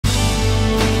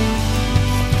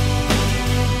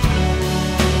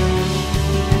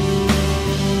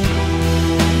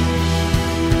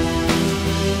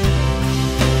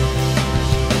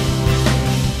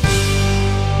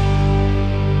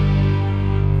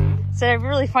So it'd be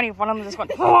really funny if one of them just went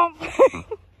whomp.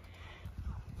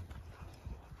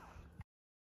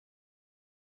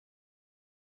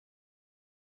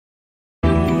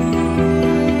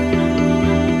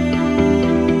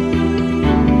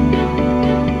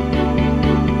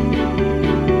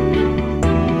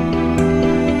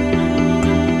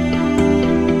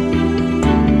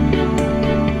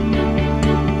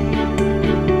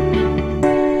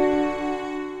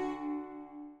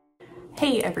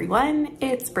 Hey everyone,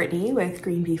 it's Brittany with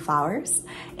Green Bee Flowers.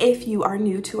 If you are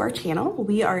new to our channel,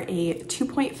 we are a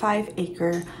 2.5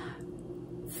 acre,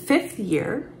 5th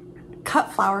year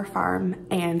cut flower farm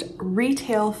and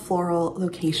retail floral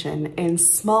location in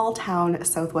small town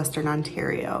Southwestern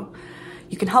Ontario.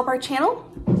 You can help our channel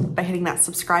by hitting that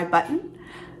subscribe button,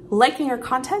 liking our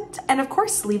content, and of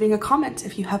course leaving a comment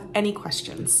if you have any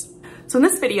questions. So in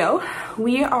this video,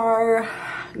 we are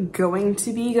going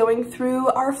to be going through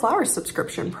our flower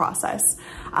subscription process.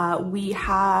 We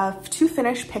have to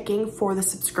finish picking for the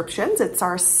subscriptions. It's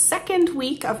our 2nd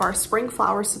week of our spring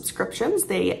flower subscriptions.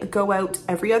 They go out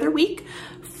every other week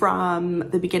from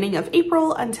the beginning of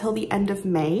April until the end of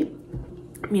May,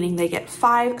 meaning they get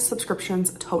 5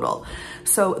 subscriptions total.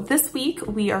 So this week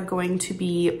we are going to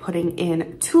be putting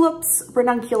in tulips,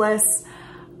 ranunculus,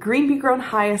 green bee grown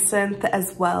hyacinth,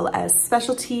 as well as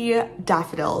specialty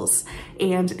daffodils.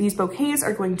 And these bouquets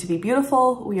are going to be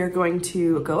beautiful. We are going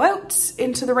to go out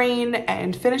into the rain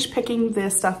and finish picking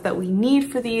the stuff that we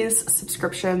need for these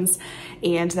subscriptions.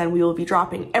 And then we will be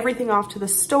dropping everything off to the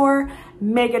store.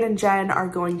 Megan and Jen are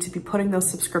going to be putting those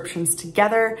subscriptions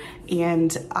together,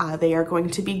 and they are going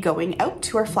to be going out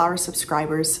to our flower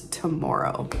subscribers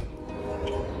tomorrow.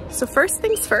 So first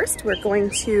things first, we're going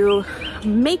to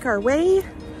make our way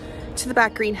to the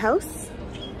back greenhouse.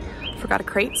 Forgot a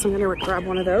crate, so I'm gonna grab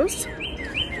one of those.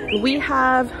 We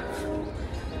have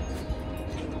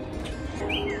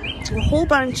a whole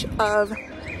bunch of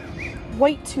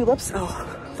white tulips.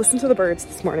 Oh, listen to the birds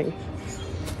this morning.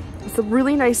 It's a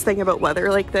really nice thing about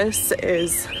weather like this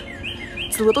is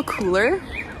it's a little cooler.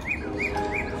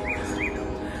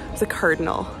 There's a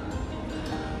cardinal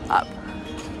up.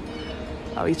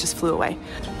 Oh, he just flew away.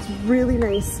 It's really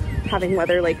nice having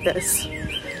weather like this.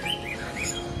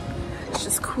 It's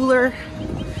just cooler.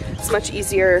 It's much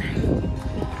easier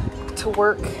to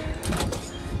work,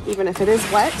 even if it is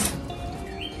wet.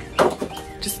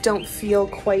 Just don't feel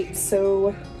quite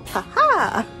so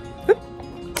haha.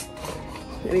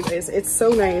 Anyways, it's so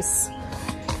nice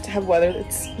to have weather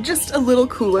that's just a little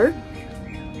cooler.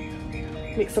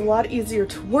 Makes it a lot easier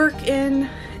to work in,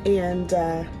 and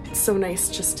it's so nice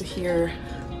just to hear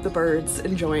the birds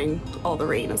enjoying all the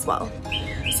rain as well.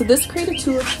 So this crate of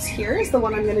tulips here is the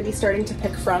one I'm going to be starting to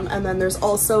pick from, and then there's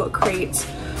also a crate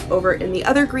over in the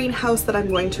other greenhouse that I'm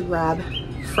going to grab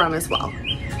from as well.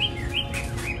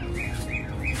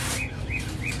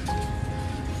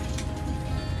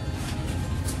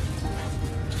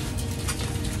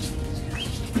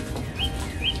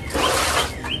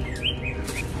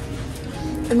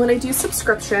 And when I do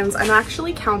subscriptions, I'm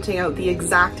actually counting out the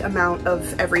exact amount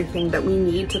of everything that we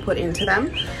need to put into them,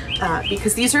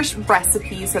 because these are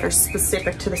recipes that are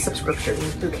specific to the subscription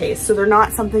bouquets. So they're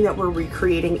not something that we're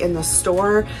recreating in the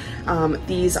store.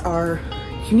 These are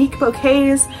unique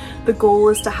bouquets. The goal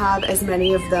is to have as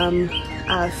many of them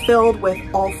filled with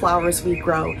all flowers we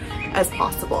grow as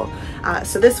possible.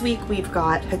 So this week we've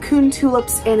got Hakoon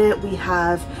tulips in it. We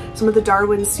have some of the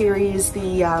Darwin series,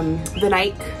 the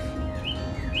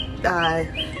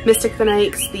Mystic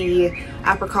Vinikes, the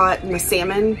apricot and the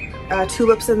salmon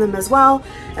tulips in them as well,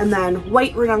 and then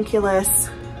white ranunculus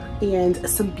and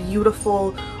some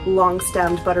beautiful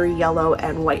long-stemmed buttery yellow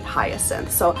and white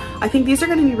hyacinth. So I think these are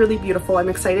going to be really beautiful. I'm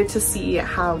excited to see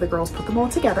how the girls put them all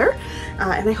together,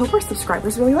 and I hope our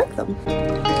subscribers really like them.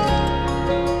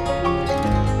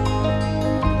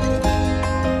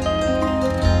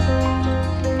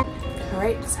 All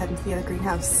right, just heading to the other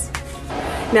greenhouse.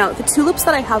 Now, the tulips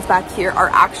that I have back here are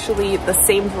actually the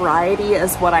same variety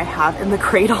as what I have in the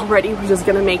crate already, which is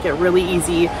gonna make it really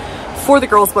easy for the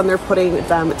girls when they're putting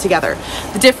them together.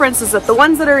 The difference is that the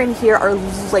ones that are in here are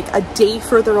like a day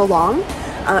further along.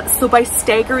 So by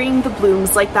staggering the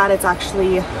blooms like that, it's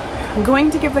actually going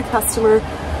to give the customer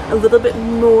a little bit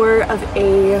more of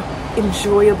a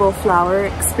enjoyable flower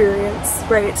experience,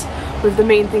 right? One of the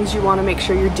main things you wanna make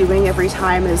sure you're doing every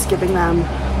time is giving them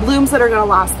blooms that are gonna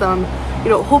last them, you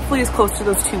know, hopefully as close to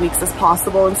those 2 weeks as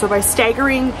possible. And so by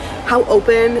staggering how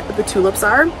open the tulips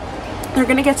are, they're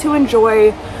gonna get to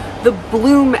enjoy the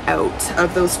bloom out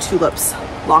of those tulips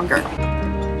longer.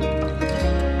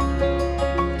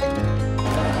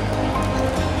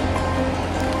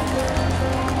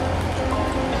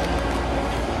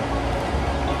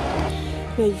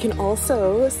 Now you can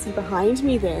also see behind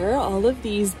me there all of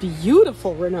these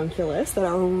beautiful ranunculus that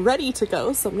are ready to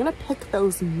go. So I'm gonna pick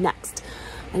those next.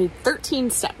 I need 13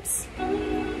 stems.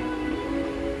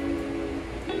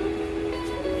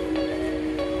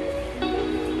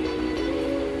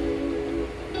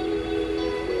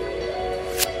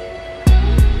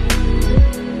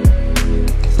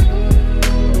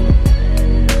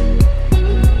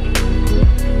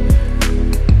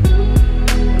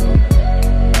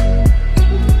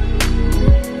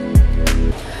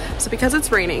 Because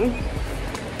it's raining,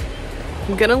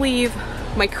 I'm gonna leave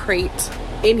my crate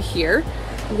in here.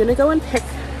 I'm gonna go and pick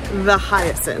the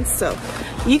hyacinths. So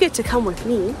you get to come with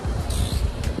me,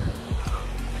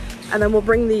 and then we'll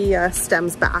bring the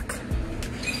stems back.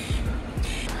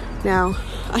 Now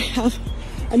I have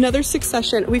another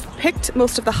succession. We've picked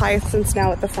most of the hyacinths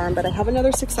now at the farm, but I have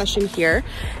another succession here.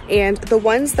 And the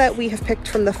ones that we have picked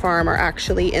from the farm are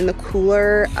actually in the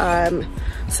cooler.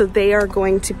 So they are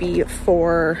going to be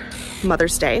for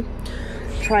Mother's Day.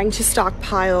 Trying to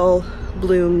stockpile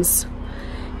blooms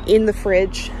in the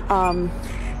fridge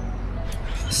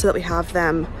so that we have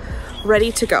them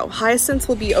ready to go. Hyacinths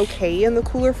will be okay in the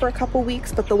cooler for a couple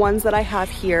weeks, but the ones that I have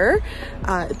here,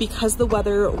 because the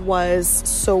weather was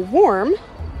so warm,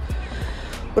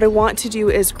 what I want to do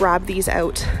is grab these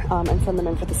out and send them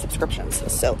in for the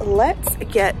subscriptions. So let's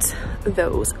get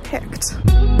those picked.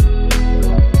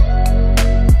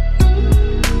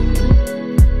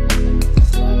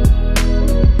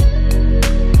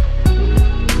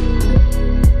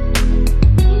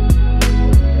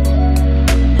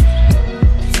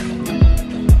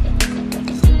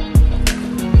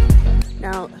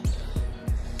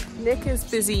 Nick is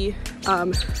busy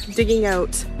digging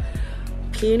out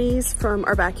peonies from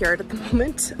our backyard at the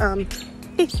moment.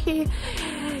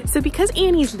 So because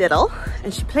Annie's little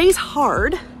and she plays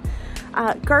hard,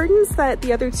 gardens that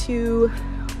the other two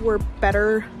were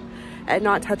better at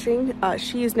not touching,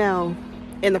 she is now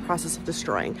in the process of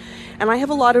destroying. And I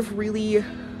have a lot of really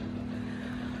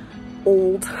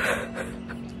old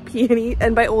peony,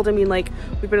 and by old I mean like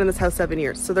we've been in this house 7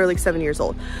 years, so they're like 7 years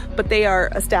old, but they are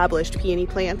established peony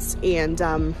plants, and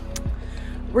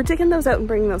we're digging those out and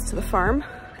bringing those to the farm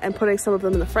and putting some of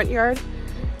them in the front yard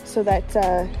so that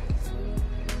the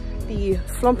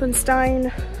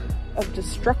Flumpenstein of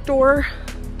Destructor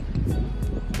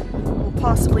will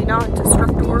possibly not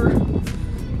Destructor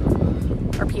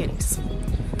our peonies,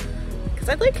 because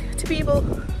I'd like to be able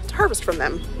to harvest from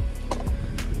them,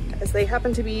 as they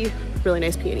happen to be really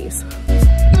nice peonies.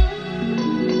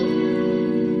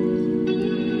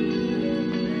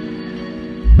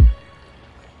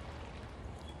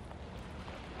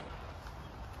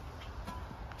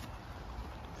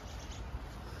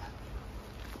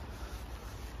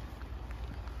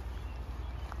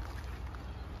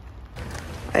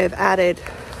 I have added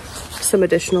some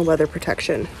additional weather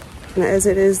protection, as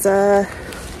it is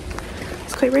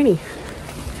it's quite rainy.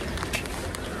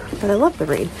 But I love the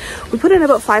rain. We put in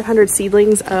about 500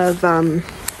 seedlings of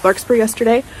larkspur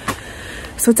yesterday.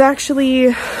 So it's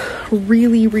actually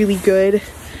really, really good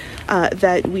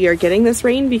that we are getting this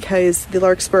rain, because the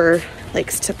larkspur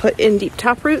likes to put in deep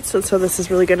tap roots. And so this is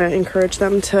really gonna encourage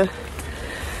them to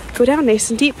go down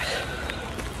nice and deep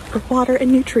for water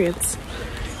and nutrients,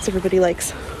 as everybody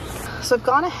likes. So I've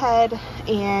gone ahead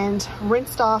and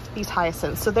rinsed off these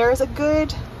hyacinths. So there is a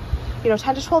good,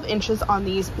 10 to 12 inches on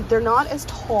these. They're not as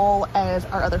tall as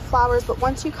our other flowers, but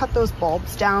once you cut those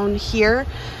bulbs down here,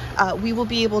 we will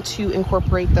be able to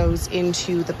incorporate those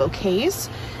into the bouquets,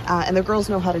 and the girls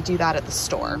know how to do that at the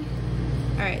store.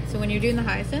 All right, so when you're doing the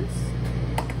hyacinths,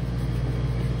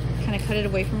 kind of cut it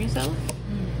away from yourself.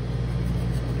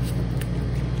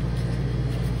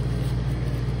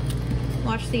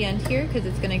 Watch the end here, because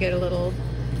it's gonna get a little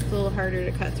harder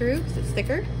to cut through because it's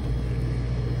thicker.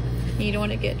 You don't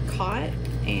want to get caught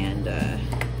and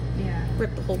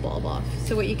rip the whole bulb off.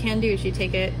 So what you can do is you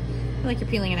take it like you're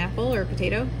peeling an apple or a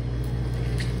potato.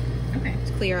 Okay.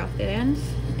 Just clear off the ends,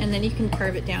 and then you can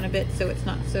carve it down a bit so it's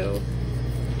not so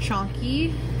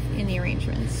chonky in the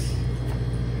arrangements.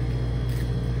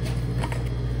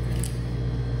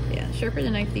 Yeah, the sharper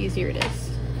the knife, the easier it is.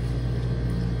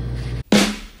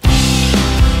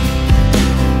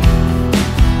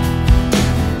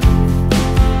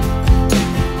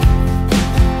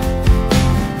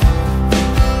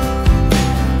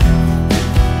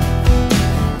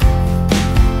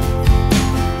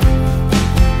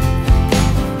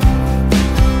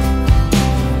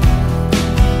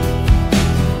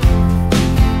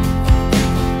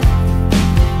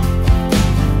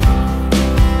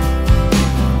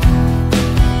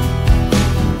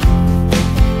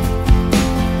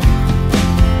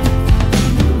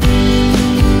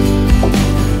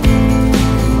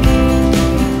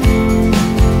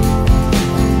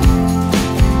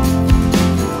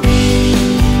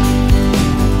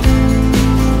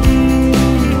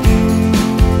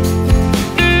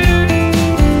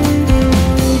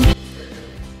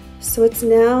 it's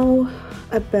now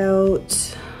about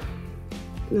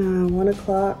 1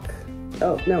 o'clock,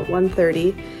 oh no,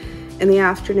 1:30 in the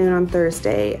afternoon on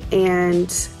Thursday,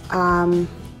 and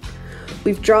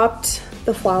we've dropped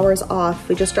the flowers off.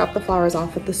 We just dropped the flowers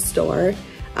off at the store,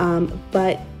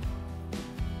 but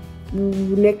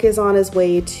Nick is on his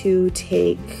way to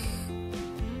take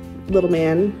little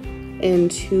man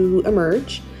into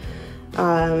Emerge.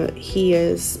 He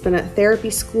has been at therapy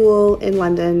school in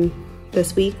London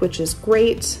this week, which is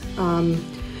great.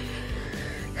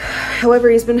 However,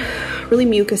 he's been really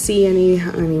mucusy, and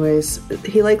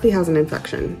he likely has an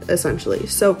infection, essentially.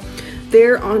 So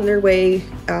they're on their way.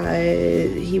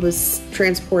 He was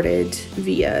transported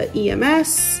via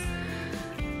EMS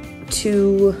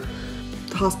to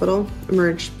the hospital,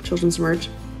 Emerge, Children's Emerge.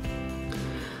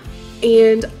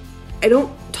 And I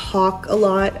don't talk a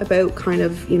lot about kind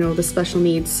of, the special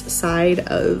needs side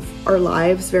of our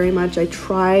lives very much. I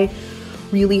try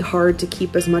really hard to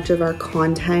keep as much of our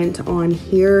content on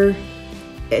here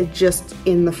just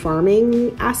in the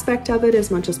farming aspect of it as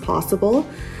much as possible.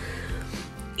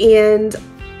 And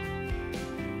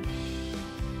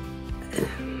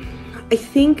I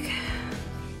think,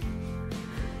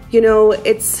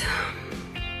 it's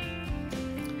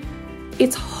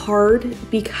hard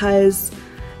because,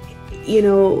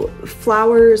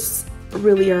 flowers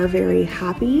really are very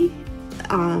happy,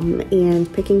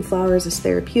 and picking flowers is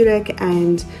therapeutic.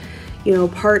 And,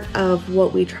 part of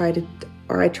what I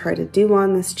try to do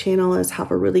on this channel is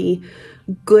have a really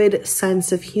good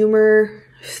sense of humor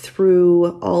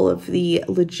through all of the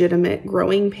legitimate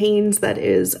growing pains that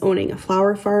is owning a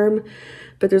flower farm.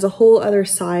 But there's a whole other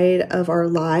side of our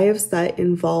lives that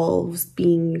involves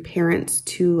being parents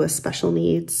to a special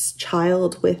needs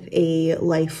child with a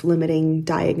life-limiting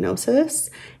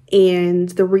diagnosis. And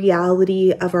the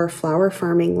reality of our flower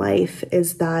farming life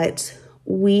is that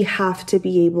we have to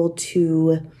be able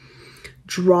to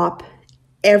drop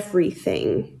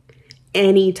everything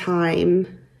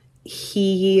anytime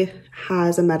he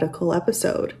has a medical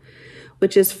episode,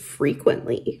 which is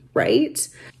frequently, right?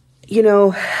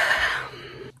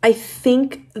 I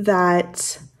think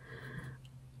that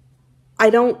I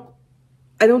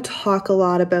don't talk a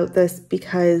lot about this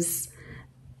because,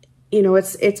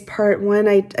 it's part one,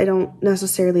 I don't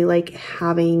necessarily like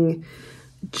having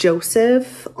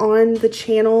Joseph on the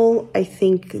channel. I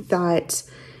think that,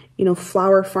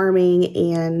 flower farming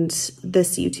and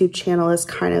this YouTube channel is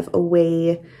kind of a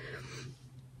way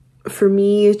for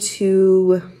me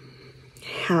to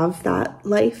have that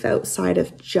life outside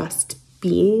of just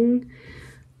being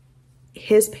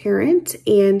his parent.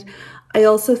 And I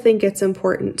also think it's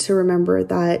important to remember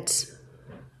that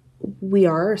we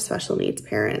are special needs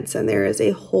parents, and there is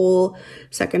a whole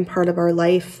second part of our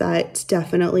life that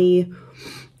definitely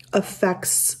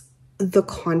affects the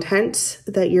content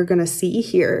that you're going to see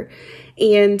here.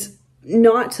 And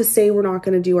not to say we're not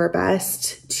going to do our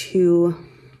best to,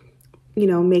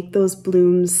 make those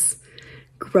blooms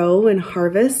grow and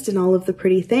harvest and all of the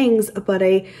pretty things, but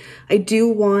I do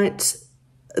want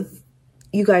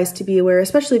you guys to be aware,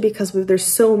 especially because there's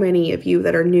so many of you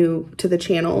that are new to the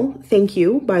channel. Thank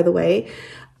you, by the way.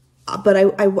 But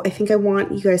I think I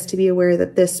want you guys to be aware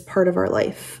that this part of our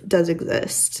life does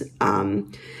exist.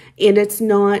 And it's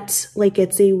not like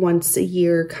it's a once a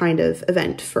year kind of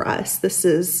event for us. This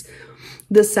is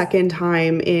the second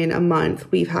time in a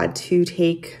month we've had to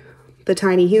take the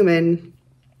tiny human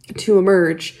to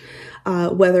Emerge,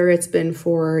 whether it's been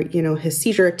for, his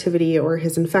seizure activity or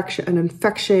his an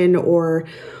infection, or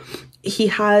he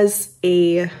has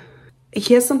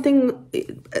something,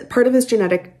 part of his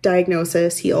genetic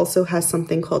diagnosis. He also has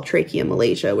something called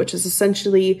tracheomalacia, which is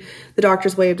essentially, the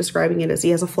doctor's way of describing it is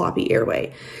he has a floppy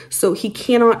airway. So he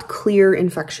cannot clear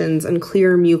infections and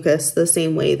clear mucus the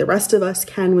same way the rest of us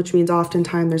can, which means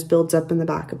oftentimes there's builds up in the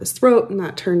back of his throat, and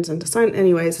that turns into sign.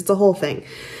 Anyways, it's a whole thing.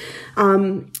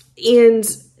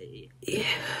 And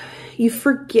you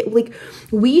forget,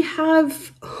 we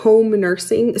have home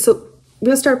nursing. So I'm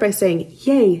going to start by saying,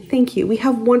 yay, thank you. We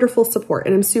have wonderful support,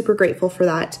 and I'm super grateful for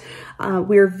that.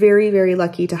 We're very, very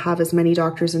lucky to have as many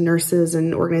doctors and nurses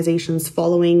and organizations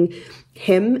following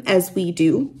him as we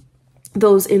do.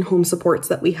 Those in-home supports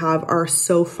that we have are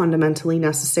so fundamentally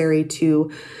necessary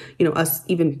to, us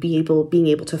even being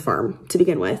able to farm to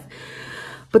begin with.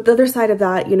 But the other side of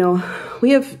that,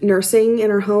 we have nursing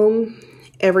in our home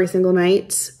every single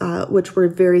night, which we're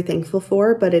very thankful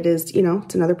for, but it is,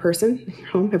 it's another person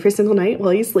home every single night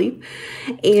while you sleep.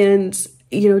 And,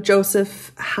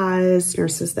 Joseph has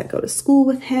nurses that go to school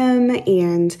with him,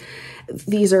 and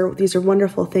these are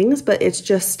wonderful things, but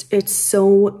it's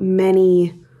so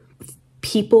many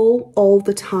people all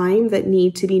the time that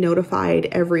need to be notified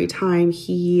every time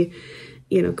he,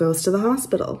 you know, goes to the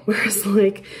hospital. Whereas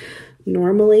like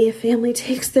normally a family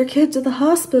takes their kid to the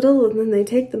hospital and then they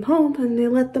take them home and they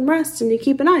let them rest and you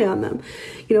keep an eye on them.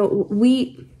 You know,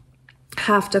 we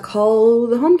have to call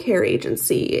the home care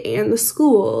agency and the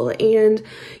school, and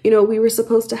you know, we were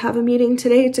supposed to have a meeting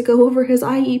today to go over his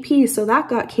IEP, so that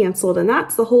got canceled, and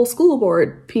that's the whole school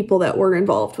board people that were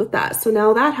involved with that, so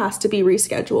now that has to be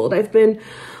rescheduled. I've been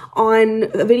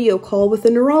on a video call with a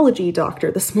neurology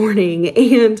doctor this morning,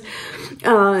 and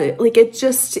like it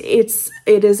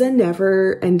is a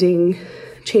never-ending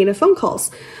chain of phone calls.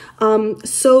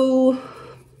 So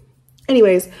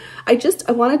anyways, I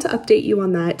wanted to update you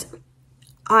on that.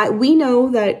 We know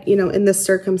that, you know, in this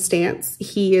circumstance,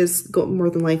 he is more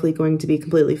than likely going to be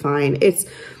completely fine. It's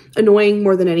annoying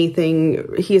more than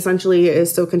anything. He essentially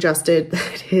is so congested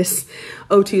that his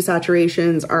O2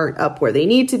 saturations aren't up where they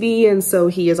need to be. And so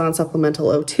he is on supplemental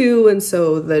O2. And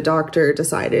so the doctor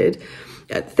decided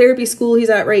at the therapy school he's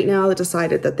at right now, that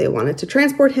decided that they wanted to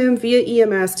transport him via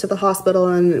EMS to the hospital.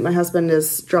 And my husband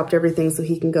has dropped everything so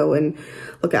he can go and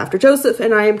look after Joseph.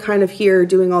 And I am kind of here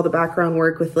doing all the background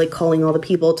work with like calling all the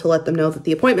people to let them know that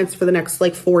the appointments for the next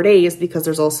like 4 days, because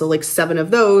there's also like 7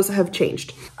 of those, have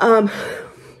changed.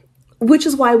 Which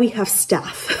is why we have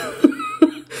staff.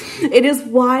 It is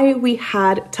why we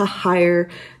had to hire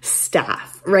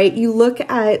staff, right? You look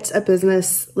at a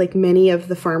business like many of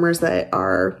the farmers that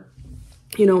are,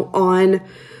 you know, on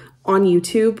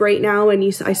YouTube right now, and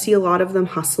I see a lot of them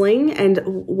hustling. And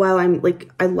while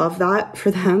I love that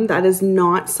for them, that is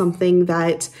not something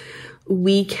that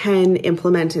we can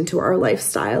implement into our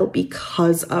lifestyle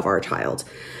because of our child.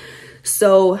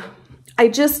 So I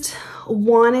just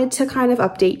wanted to kind of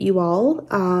update you all,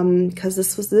 because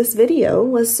this video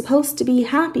was supposed to be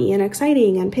happy and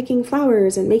exciting and picking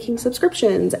flowers and making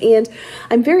subscriptions. And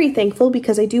I'm very thankful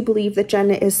because I do believe that Jen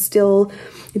is still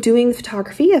doing the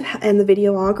photography and the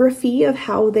videography of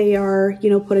how they are, you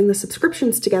know, putting the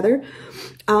subscriptions together.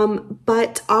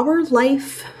 But our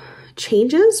life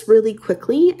changes really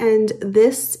quickly, and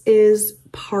this is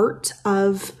part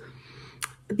of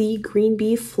the Green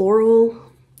Bee Floral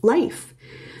life.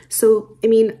 So, I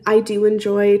mean, I do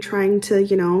enjoy trying to,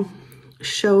 you know,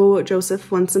 show Joseph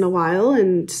once in a while,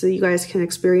 and so you guys can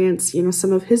experience, you know,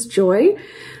 some of his joy.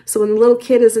 So when the little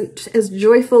kid isn't as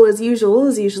joyful as usual,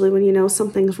 is usually when you know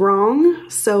something's wrong.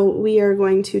 So we are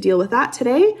going to deal with that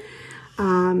today.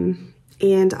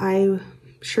 And I'm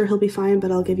sure he'll be fine,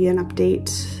 but I'll give you an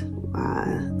update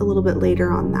a little bit later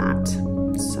on that.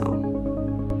 So.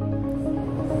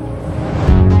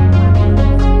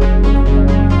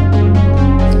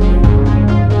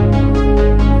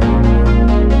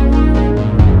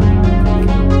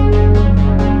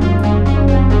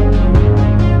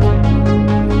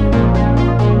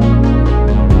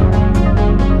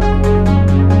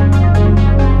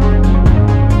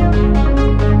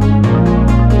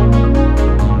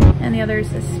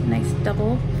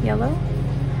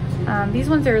 These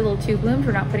ones are a little too bloomed.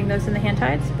 We're not putting those in the hand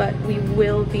tides, but we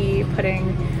will be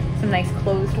putting some nice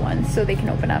closed ones so they can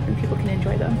open up and people can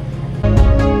enjoy them.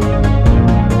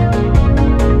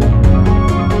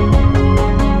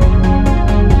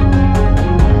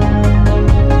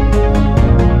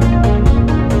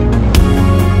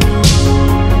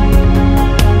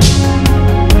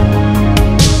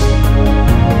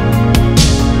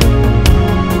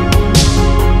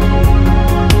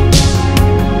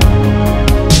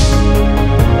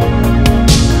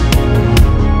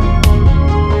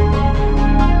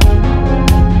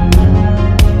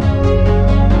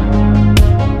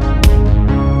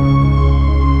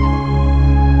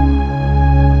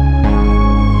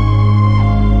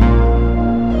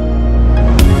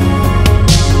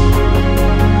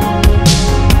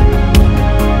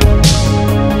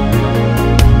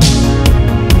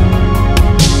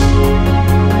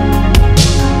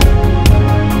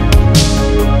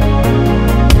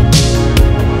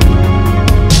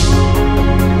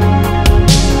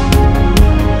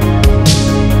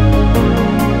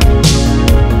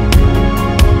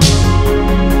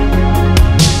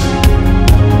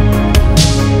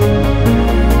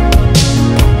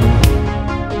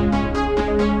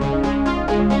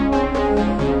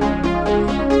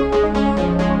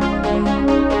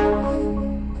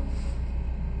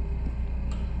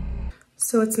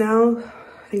 So it's now,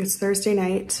 I think it's Thursday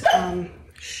night.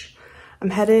 I'm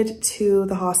headed to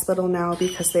the hospital now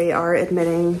because they are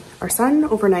admitting our son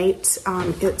overnight.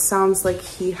 It sounds like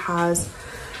he has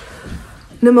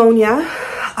pneumonia.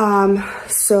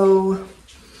 So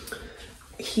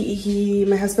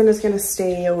my husband is gonna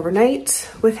stay overnight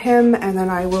with him, and then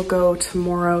I will go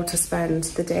tomorrow to spend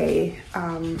the day,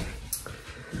 and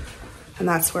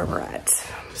that's where we're at,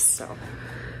 so.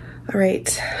 All right,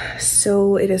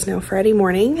 so it is now Friday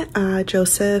morning.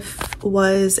 Joseph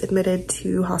was admitted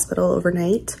to hospital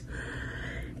overnight,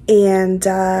 and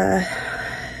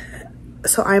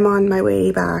so I'm on my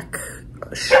way back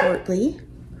shortly,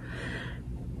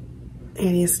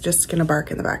 and he's just gonna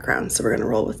bark in the background, so we're gonna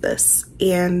roll with this.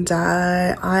 And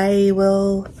I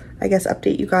will, I guess,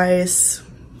 update you guys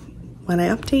when I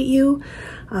update you,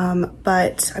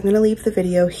 but I'm gonna leave the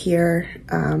video here.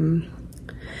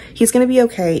 He's gonna be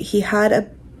okay. He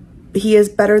is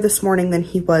better this morning than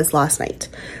he was last night.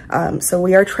 So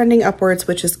we are trending upwards,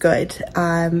 which is good.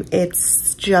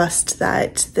 It's just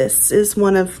that this is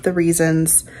one of the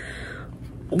reasons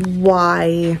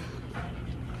why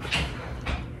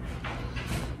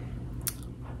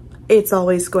it's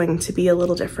always going to be a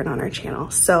little different on our channel.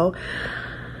 So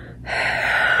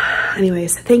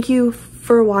anyways, thank you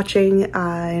for watching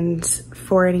and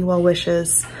for any well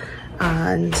wishes.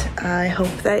 And I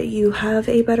hope that you have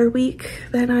a better week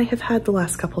than I have had the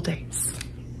last couple days.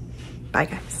 Bye,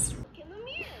 guys.